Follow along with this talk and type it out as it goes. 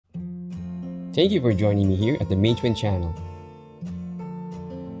Thank you for joining me here at the Main Twin channel.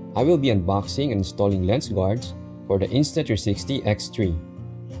 I will be unboxing and installing lens guards for the Insta360 X3.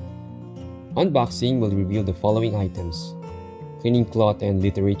 Unboxing will reveal the following items: cleaning cloth and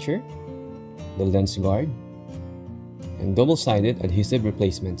literature, the lens guard, and double-sided adhesive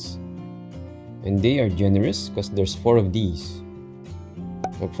replacements. And they are generous because there's 4 of these.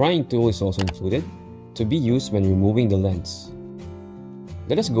 A prying tool is also included to be used when removing the lens.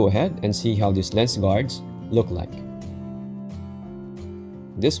 Let us go ahead and see how these lens guards look like.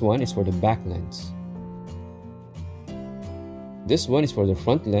 This one is for the back lens. This one is for the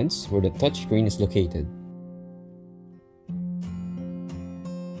front lens where the touchscreen is located.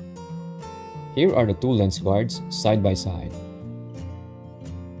 Here are the 2 lens guards side by side.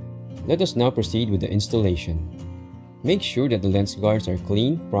 Let us now proceed with the installation. Make sure that the lens guards are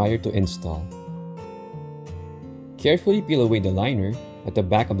clean prior to install. Carefully peel away the liner at the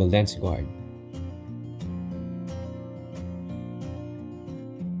back of the lens guard.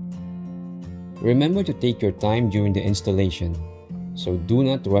 Remember to take your time during the installation, so do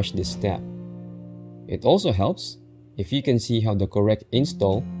not rush this step. It also helps if you can see how the correct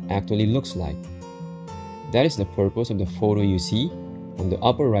install actually looks like. That is the purpose of the photo you see on the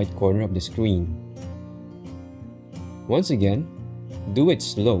upper right corner of the screen. Once again, do it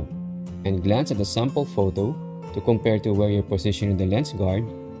slow and glance at the sample photo to compare to where you're positioning the lens guard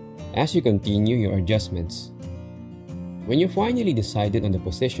as you continue your adjustments. When you finally decided on the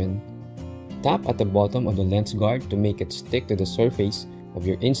position, tap at the bottom of the lens guard to make it stick to the surface of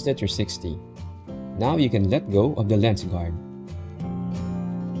your Insta360. Now you can let go of the lens guard.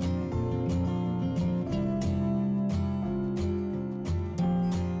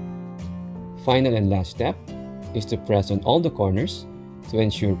 Final and last step is to press on all the corners to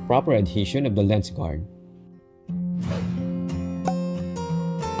ensure proper adhesion of the lens guard.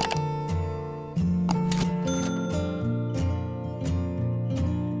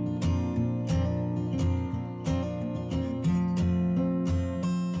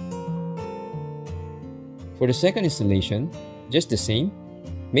 For the second installation, just the same,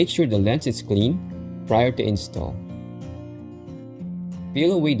 make sure the lens is clean prior to install.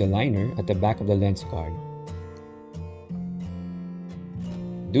 Peel away the liner at the back of the lens guard.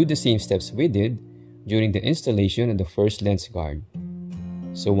 Do the same steps we did during the installation of the first lens guard.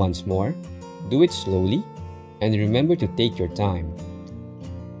 So once more, do it slowly and remember to take your time.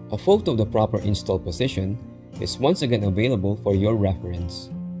 A photo of the proper install position is once again available for your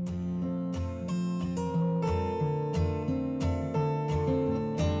reference.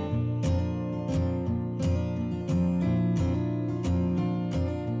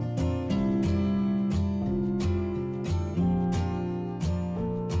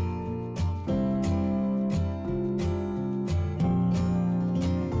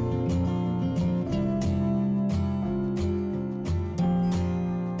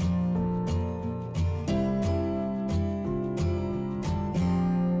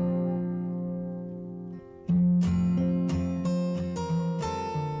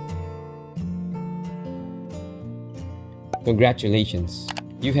 Congratulations!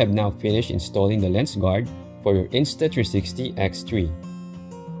 You have now finished installing the lens guard for your Insta360 X3.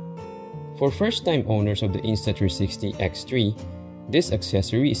 For first-time owners of the Insta360 X3, this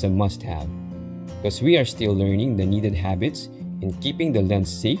accessory is a must-have because we are still learning the needed habits in keeping the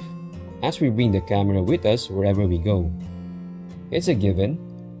lens safe as we bring the camera with us wherever we go. It's a given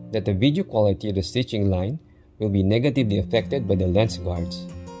that the video quality of the stitching line will be negatively affected by the lens guards.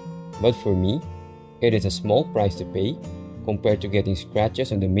 But for me, it is a small price to pay compared to getting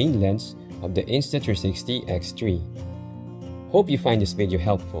scratches on the main lens of the Insta360 X3. Hope you find this video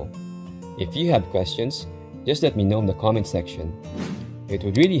helpful. If you have questions, just let me know in the comment section. It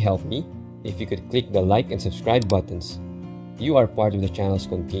would really help me if you could click the like and subscribe buttons. You are part of the channel's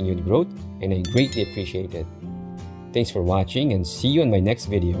continued growth and I greatly appreciate it. Thanks for watching and see you in my next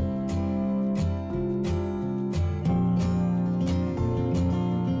video.